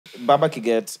Baba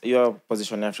get your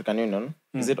position in African Union,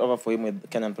 is it over for him with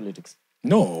Kenyan politics?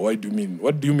 No, what do you mean?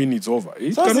 What do you mean it's over?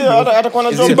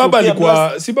 Si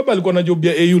Baba alikuwa na job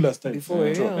ya AU last time.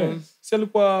 Before, Si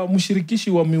alikuwa mshirikishi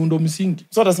wa miundo msingi.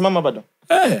 So atasimama bado?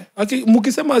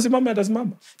 Mkisema asimame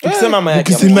atasimama. Tukisema mama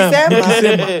yake.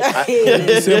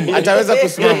 Ataweza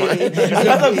kusimama.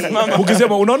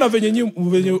 Mkisema unaona venye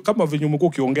kama venye umekuwa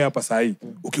ukiongea hapa saa hii.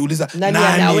 Ukiuliza nani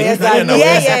anaweza?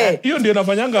 Hiyo ndio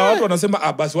inafanyanga watu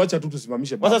wanasema basi wacha tu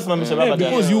tusimamishe baba. Wacha tusimamishe baba.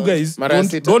 Because you guys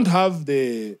don't have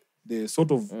the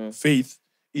sort of faith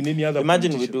in any other.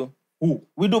 Imagine we do. Who?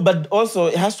 We do, but also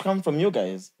it has to come from you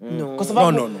guys. No, because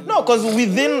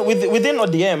within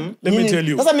ODM, let me tell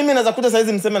you. Sasa mimi naweza kuja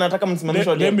saizi mseme nataka msimamishe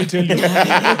ODM.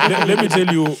 Let me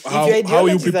tell you how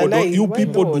you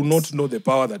people do not know the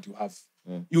power that you have.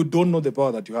 You don't know the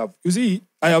power that you have. You see,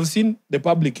 I have seen the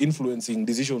public influencing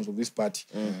decisions of this party.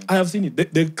 I have seen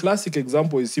it. The classic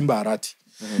example is Simba Arati.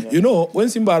 You know, when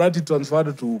Simba Arati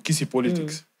transferred to Kisii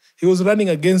politics, he was running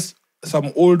against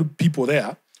some old people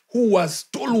there who were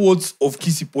stalwarts of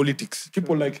Kisii politics.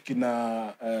 People like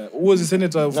who was the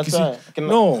senator of Kisii?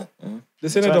 No, the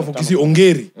senator of Kisii,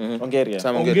 Ongeri.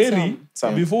 Ongeri,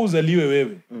 before uzaliwe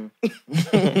wewe.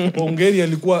 Ongeri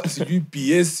alikuwa sijui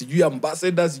PS, sijui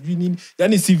ambassador, sijui nini.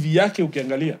 Yani CV yake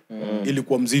ukiangalia,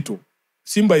 ilikuwa mzito.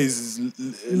 Simba is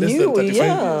less than 35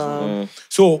 years.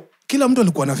 So, kila mtu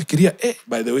alikuwa anafikiria,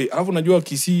 by the way, alafu najua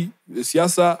Kisii,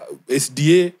 siasa,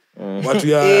 SDA, watu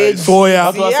ya soya.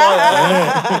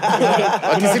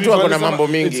 Wakisi tu wako na mambo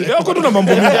mingi. Wako tu na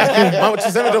mambo mingi.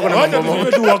 Tuseme tu wako na mambo mingi.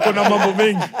 Tuseme tu wako na mambo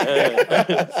mengi.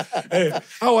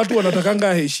 Hao watu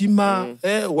wanatakanga heshima,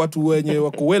 watu wenye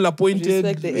wako well appointed.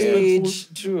 Respect the age.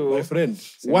 True. My friend,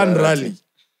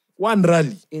 one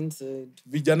rally. Inside.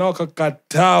 Vijana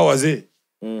wakakataa wazee.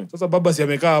 Sasa baba si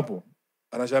amekaa hapo.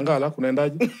 Anashangaa la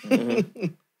kunaendaje?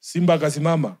 Simba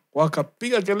akasimama,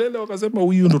 wakapiga kelele, wakasema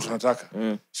huyu ndo tunataka.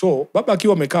 So baba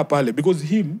akiwa amekaa pale, because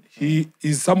he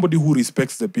is somebody who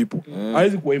respects the people.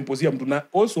 Haizi kuwaimposia mtu, na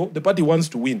also the party wants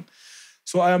to win.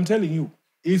 So I am telling you,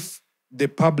 if the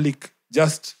public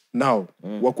just now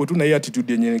wako tu na hii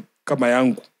attitude yenye kama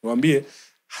yangu, niwaambie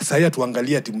sasa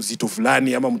tuangalia timu zito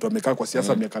fulani ama mtu amekaa kwa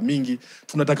siasa miaka mingi,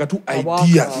 tunataka tu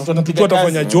ideas. Tunataka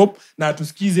atafanya job na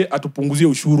atusikize, atupunguzie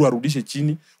ushuru, arudishe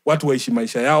chini, watu waishi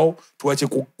maisha yao, tuache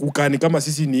kukani kama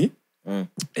sisi ni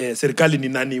serikali ni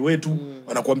nani wetu,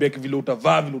 wanakuambia vile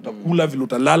utavaa, vile utakula, vile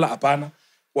utalala. Hapana,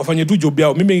 wafanye tu job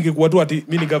yao. Mimi ningekuwa tu ati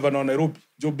mimi ni governor wa Nairobi,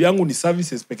 job yangu ni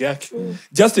services peke yake.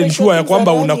 Just ensure ya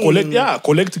kwamba una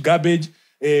collect garbage,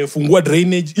 fungua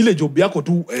drainage, ile job yako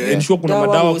tu, ensure kuna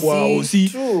madawa kwa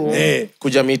OC,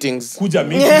 kuja meetings,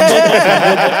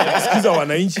 sikiza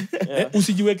wananchi,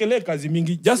 usijiwekelee kazi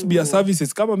mingi, just be a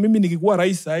services. Kama mimi nikikuwa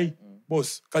rais sahi,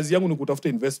 boss, kazi yangu ni kutafuta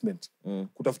investment,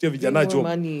 kutafutia vijana job.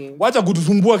 Wacha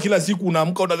kutusumbua kila siku,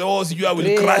 unaamka unasema sijui I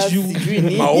will crush you.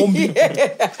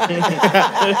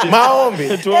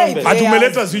 Maombi.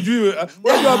 Hatumeleta sijui.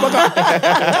 Unajua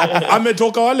mpaka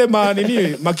ametoka wale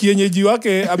makienyeji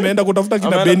wake, ameenda kutafuta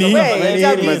kina Beni.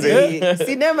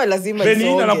 Sinema lazima isonge.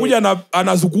 Beni anakuja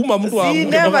anasukuma mtu wa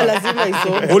sinema lazima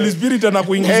isonge. Holy Spirit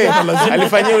anakuingiza lazima.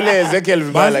 Alifanyia ule Ezekiel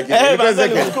vibaya lakini.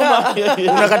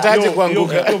 Unakataaje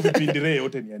kuanguka?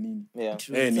 Yote ni ya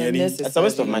nini? It's a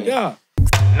waste of money. Yeah.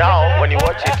 Now when you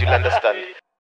watch it you'll understand.